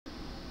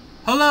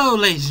Hello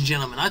ladies and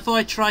gentlemen, I thought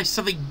I'd try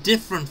something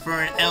different for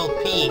an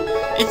LP.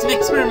 It's an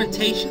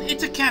experimentation,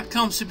 it's a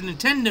Capcom Super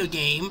Nintendo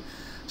game,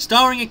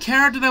 starring a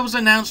character that was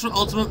announced for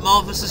Ultimate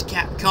Marvel vs.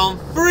 Capcom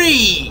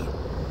 3!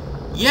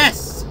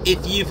 Yes,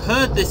 if you've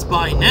heard this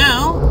by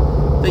now,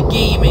 the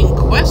game in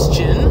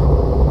question,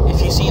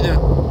 if you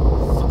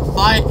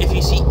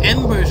see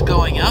embers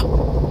going up,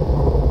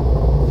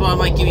 so I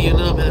might give you a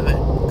little bit of a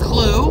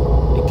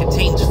clue, it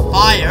contains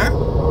fire.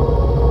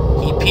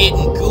 He appeared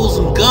in Ghouls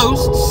and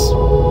Ghosts.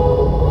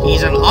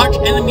 He's an arch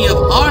enemy of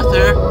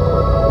Arthur,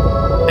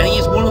 and he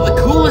is one of the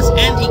coolest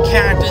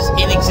anti-characters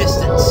in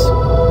existence.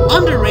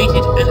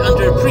 Underrated and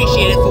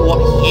underappreciated for what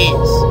he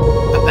is,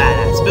 a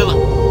badass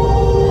villain.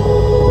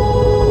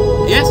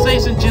 Yes,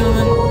 ladies and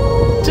gentlemen,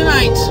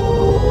 tonight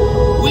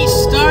we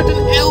start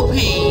an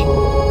LP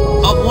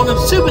of one of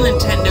Super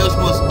Nintendo's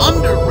most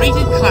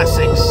underrated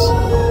classics,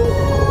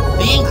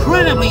 the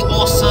incredibly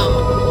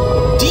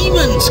awesome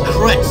Demon's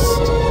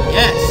Crest.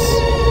 Yes,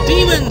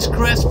 Demon's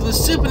Crest for the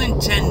Super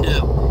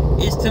Nintendo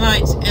is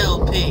tonight's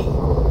LP.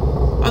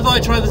 I thought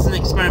I'd try this as an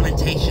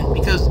experimentation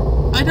because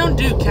I don't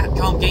do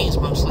Capcom games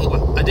mostly.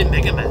 Well, I did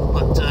Mega Man,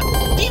 but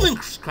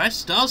Demon's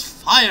Crest stars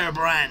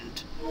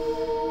Firebrand.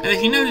 And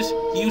if you notice,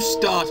 you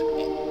start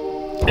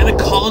in a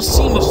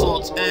Colosseum of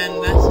sorts,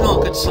 and that's not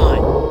a good sign.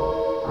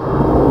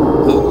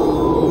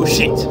 Oh,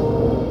 shit.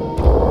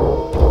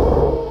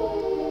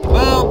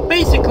 Well,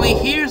 basically,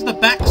 here's the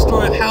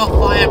backstory of how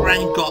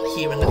Firebrand got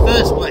here in the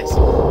first place.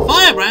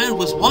 Firebrand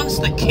was once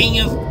the king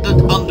of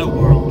the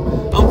underworld.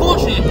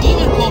 Unfortunately, a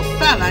demon called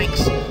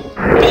Phalanx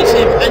beat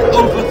him and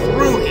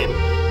overthrew him.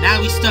 Now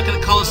he's stuck in a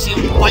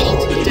Colosseum fighting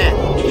to the death.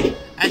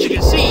 As you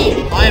can see,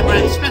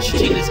 Firebrand's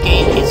specialty in this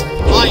game is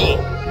flying.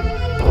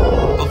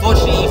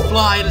 Unfortunately, you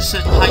fly at a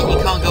certain height, you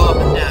can't go up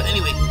and down.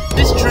 Anyway,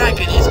 this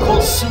dragon is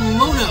called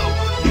Sumono.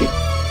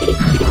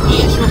 He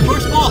is your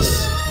first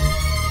boss.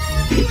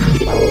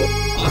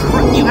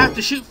 You have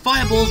to shoot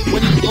fireballs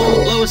when he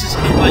lowers his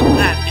head like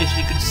that, as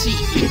you can see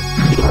here.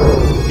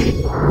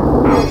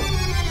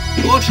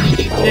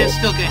 Fortunately, you can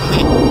still get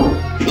hit.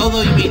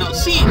 Although you may not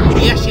see it,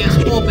 he actually has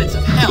 4 bits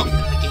of health in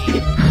the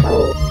game.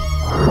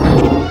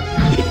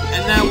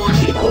 And now once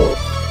you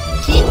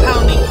keep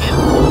pounding him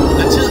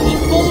until he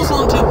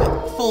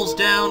falls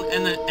down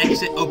and the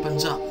exit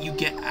opens up. You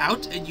get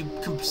out and you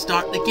can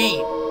start the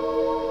game.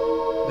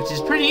 Which is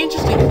pretty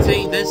interesting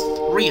considering there's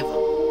 3 of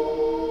them.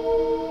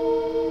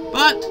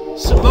 But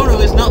Sumono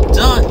is not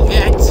done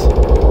yet.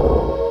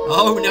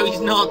 Oh no, he's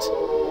not.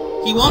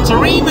 He wants a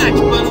rematch,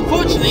 but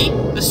unfortunately,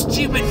 the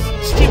stupid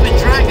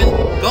dragon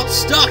got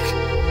stuck.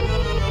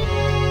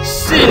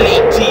 Silly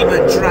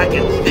demon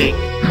dragon thing.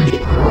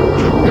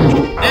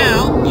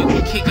 Now you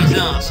can kick his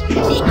ass.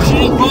 Keep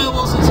shooting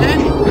fireballs at his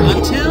head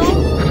until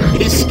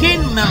his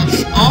skin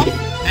melts off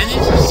and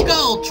his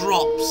skull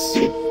drops.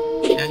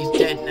 Yeah, he's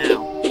dead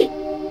now.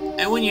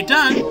 And when you're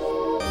done,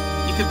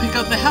 you can pick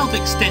up the health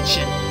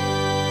extension.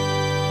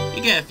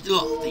 You get a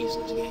lot of these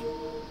in this game.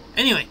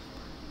 Anyway,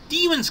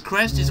 Demon's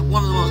Crest is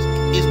one of the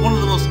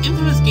most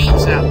infamous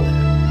games out there.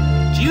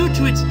 Due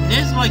to its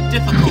NES-like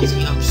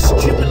difficulty of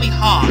stupidly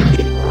hard.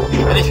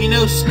 And if you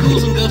know,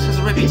 Ghouls and Ghosts has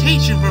a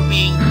reputation for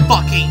being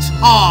fucking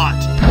hard.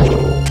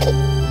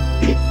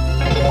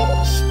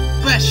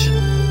 Special.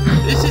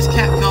 This is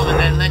Capcom and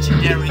their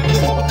legendary.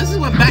 This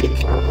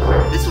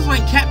was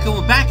when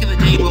Capcom were back in the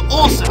day were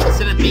awesome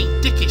instead of being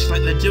dickish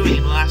like they're doing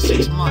in the last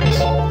 6 months.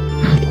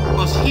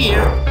 Because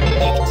here,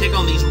 you can take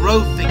on these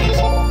rogue figures,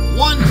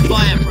 one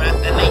fire breath,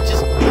 and they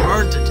just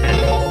burn to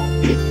death.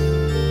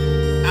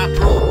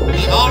 After all,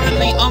 we are in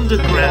the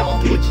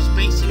underground, which is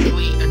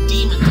basically a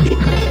demon's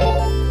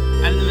world.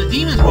 And in the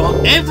demon's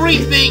world,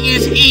 everything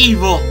is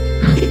evil!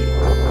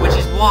 Which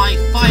is why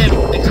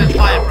except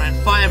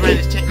Firebrand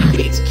is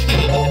technically its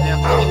king, and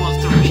therefore he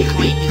wants to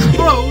reclaim his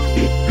throne,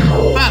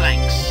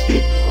 Phalanx.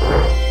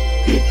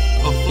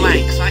 Or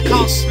Flanks, I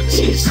can't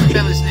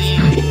spell his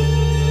name.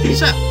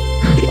 So,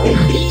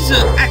 these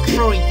are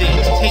axe-throwing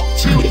things take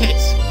 2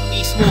 hits.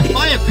 These small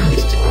fire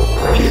pits to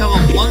recover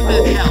 1 bit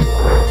of health.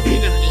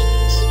 You're gonna need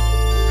these.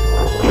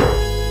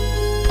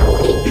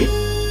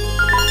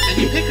 And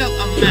you pick up a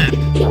map.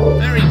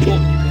 Very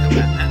important you pick up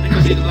that map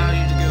because it allows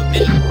you to go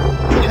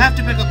anywhere. You have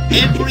to pick up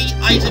every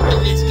item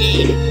in this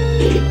game.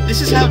 This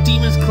is how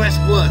Demon's Crest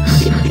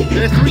works.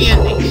 There are 3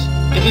 endings.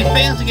 If you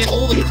fail to get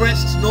all the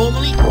crests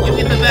normally, you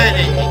get the bad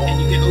ending and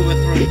you get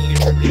overthrown and you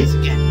get to repeat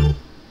again.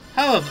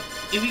 However,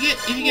 if you get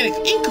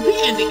an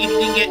incomplete ending if you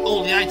didn't get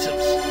all the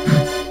items.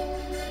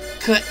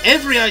 Collect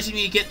every item,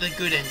 you get the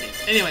good ending.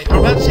 Anyway, we're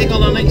about to take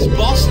on our next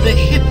boss, the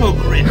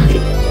Hippogriff.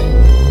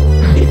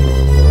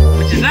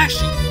 Which is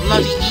actually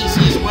bloody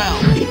easy as well.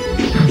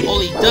 All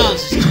he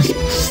does is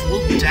just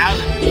swoop down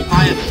and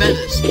fire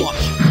feathers.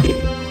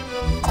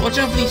 Watch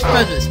out for these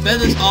feathers.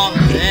 Feathers are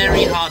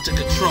very hard to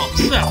control.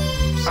 So,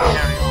 just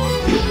carry on.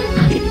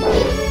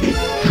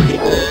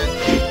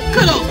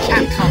 Good old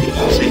Capcom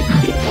music.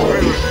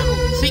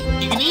 See,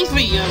 you can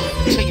easily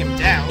take him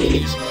down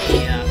using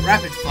the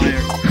rapid fire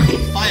breath.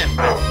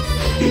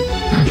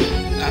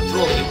 After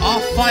all, you are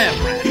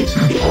Firebrand.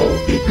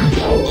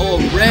 Or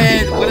Red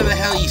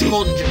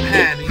called in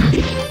Japan.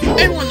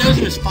 Everyone knows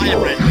him as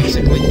Firebrand,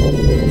 basically.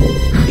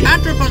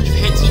 After a bunch of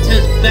hits, he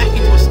turns back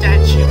into a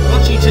statue.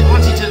 Once he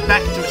turns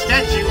back into a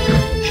statue,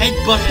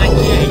 headbutt it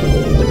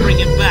again to bring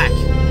him back.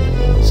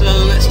 So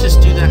let's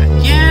just do that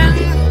again.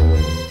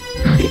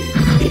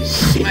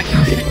 Smack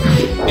him.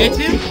 Hit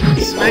him.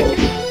 Smack him.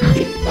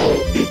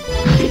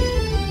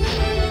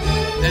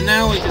 And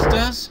now all he just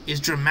does is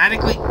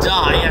dramatically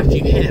die after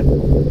you hit him.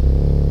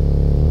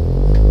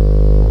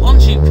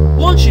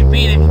 Once you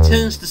beat him, he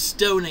turns to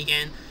stone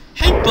again.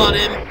 Headbutt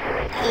him.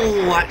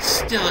 Oh, that's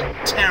still a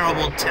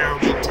terrible,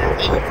 terrible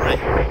death, even for a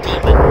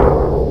demon.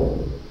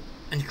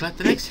 And you collect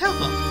the next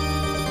health up.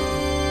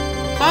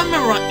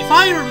 If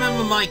I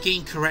remember my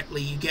game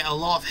correctly, you get a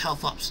lot of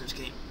health ups in this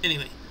game.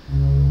 Anyway,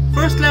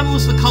 first level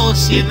was the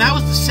Colosseum, that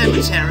was the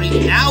cemetery,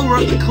 now we're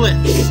at the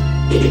cliffs.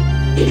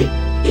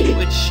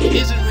 Which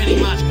isn't really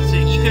much,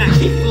 considering you can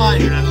actually fly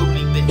around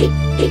opening bit.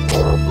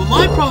 Well,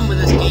 my problem with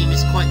this game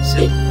is quite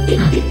simple.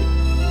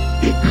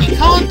 You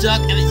can't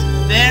duck, and it's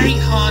very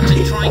hard to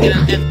try and get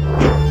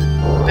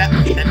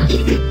an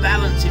even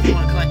balance if you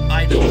want to collect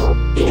items.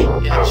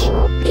 Yes.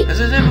 As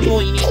I said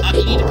before, you need to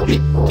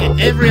get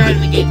every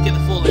item in the game to get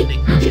the full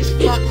ending, which is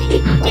fucking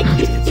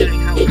ridiculous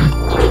considering how you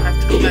have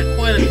to go back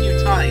quite a few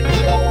times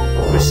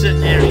for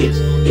certain areas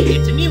in order to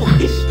get to new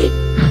ones.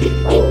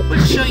 We'll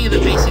just show you the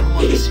basic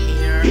ones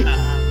here.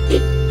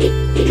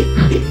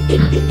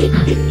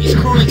 These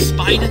crawling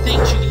spider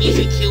things you can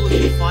easily kill with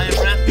your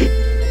Firebrand.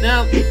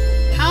 Now,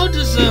 how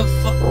does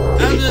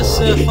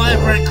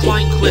Firebrand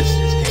climb cliffs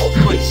in this game? It's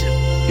quite simple.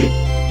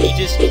 You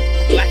just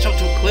latch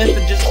onto a cliff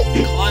and just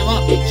climb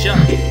up and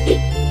jump.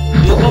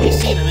 You'll probably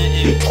see in a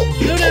minute.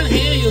 Go down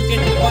here, you'll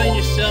get to find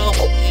yourself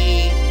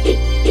a...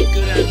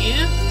 Go down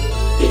here,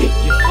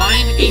 you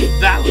find a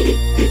valley.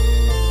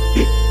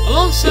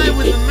 Alongside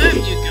with the map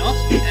you got,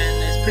 and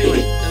there's pretty much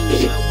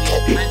those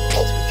weird plant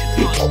things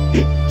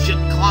which you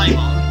can't climb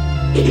on.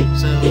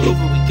 So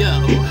over we go.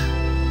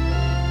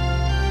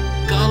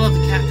 Gotta love the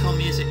Capcom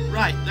music.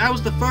 Right, that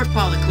was the first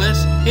part of the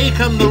cliffs. Here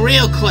come the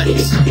real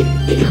cliffs.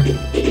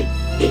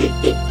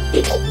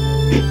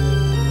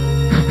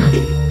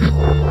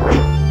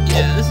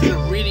 Yeah, this is a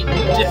really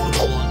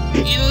difficult one.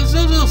 You know, those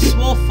little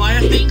small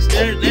fire things,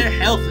 they're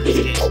health in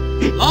this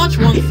game. Large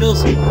one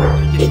fills...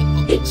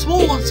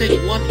 Small ones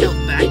take 1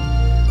 health back.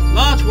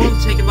 Large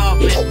ones take about a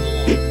bit more.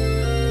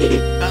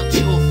 About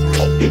 2 or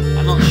 3.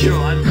 I'm not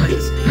sure, I haven't played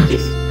this in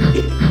ages.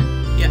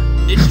 Yeah,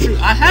 it's true.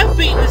 I have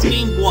beaten this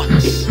game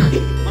once.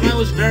 When I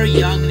was very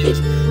young, and it was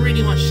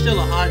pretty much still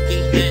a hard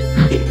game then.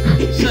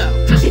 So,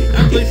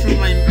 I'm going through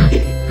my...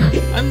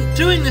 I'm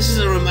doing this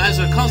as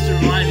a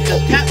constant reminder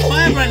because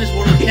Firebrand is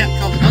one of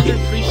Capcom's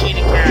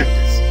underappreciated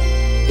characters.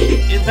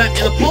 In fact,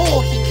 in a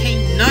poll, he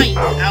came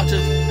 9th out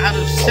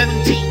of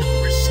 17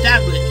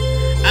 established.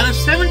 Out of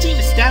 17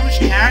 established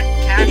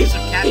characters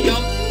of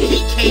Capcom,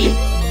 he came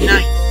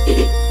 9th.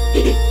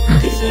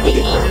 Considering he's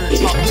in the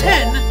top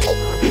 10,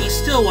 he's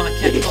still one of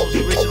Capcom's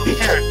original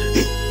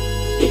characters.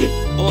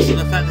 Also,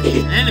 the fact that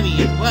he's an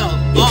enemy as well,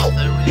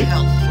 Arthur, really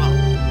helps as well.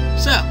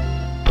 So,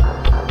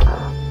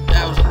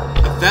 that was a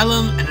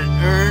vellum and an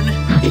urn.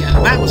 Yeah,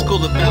 that was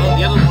called a vellum,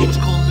 the other one was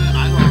called an urn,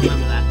 I don't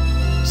remember that.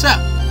 So,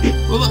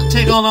 we're going to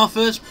take on our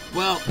first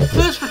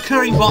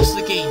recurring boss of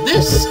the game.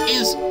 This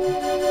is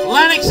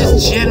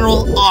Phalanx's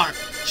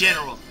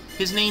General.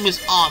 His name is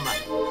Armor.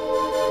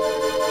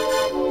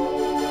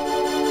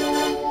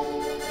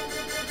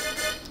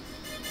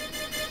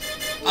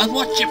 I've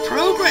watched your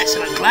progress,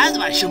 and I'm glad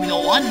that I shall be the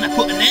one to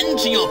put an end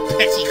to your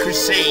petty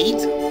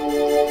crusade.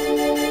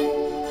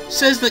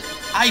 Says that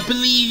I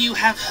believe you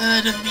have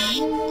heard of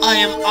me. I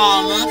am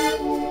Armor,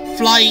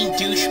 flying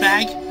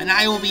douchebag, and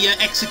I will be your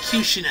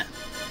executioner.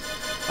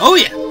 Oh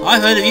yeah,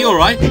 I've heard of you,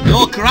 alright.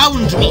 You're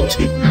ground meat.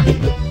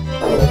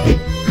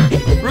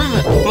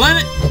 Remember,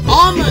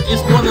 Armor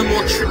is one of the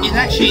more is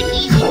actually an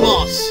easy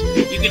boss.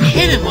 You can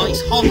hit him while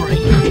he's hovering.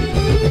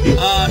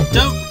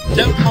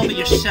 Don't hover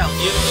yourself.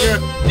 You're a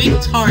big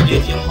target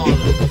if you hover.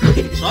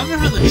 So I've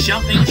heard the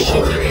jumping,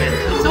 shooting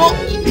method. It's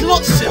a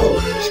lot simpler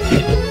in this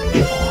game.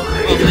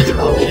 Well, for this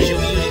part, because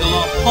you'll be using a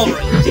lot of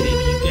hovering in this game,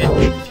 and you get a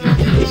few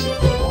things.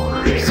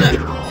 So,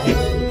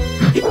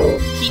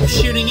 keep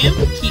shooting him,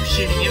 and he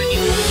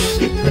will do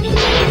some pretty good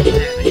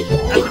damage.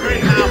 That's a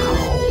very powerful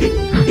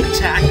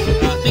attack. I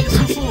think it's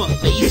some sort of a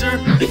laser.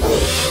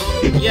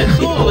 Yeah,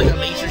 sort of like a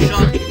laser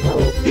shot.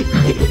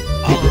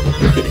 I'll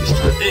remember the next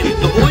time. Anyway,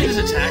 avoid his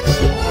attacks.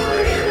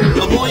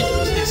 Avoid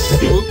his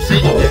swoops,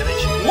 they do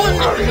damage. 1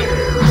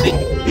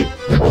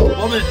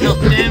 minute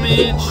health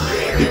damage.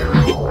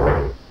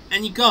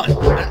 And you got it.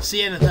 That's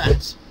the end of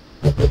that.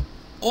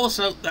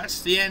 Also,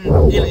 that's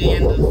nearly the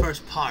end of the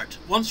first part.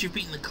 Once you've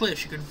beaten the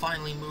cliffs, you can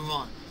finally move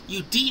on.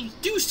 You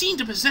do seem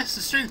to possess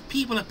the strength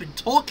people have been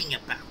talking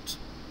about.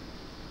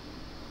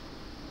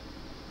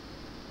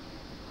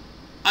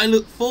 I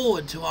look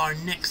forward to our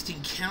next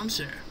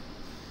encounter.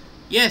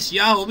 Yes,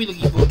 yeah, we'll be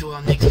looking forward to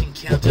our next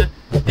encounter.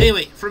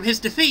 Anyway, from his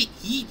defeat,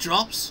 he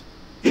drops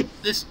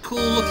this cool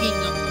looking...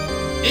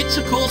 It's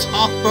of course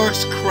our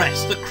first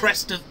crest, the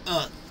Crest of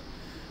Earth.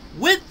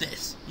 With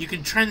this. You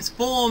can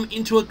transform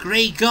into a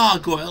grey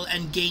gargoyle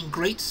and gain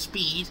great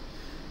speed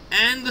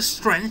and the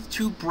strength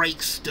to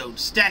break stone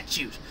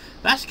statues.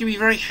 That's going to be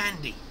very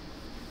handy.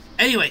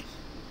 Anyway,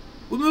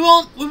 we move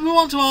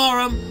on to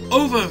our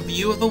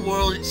overview of the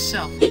world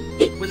itself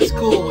with its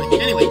cool way.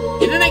 Anyway,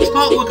 in the next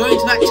part we're going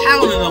to that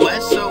town in the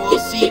west, so we'll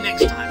see you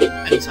next time.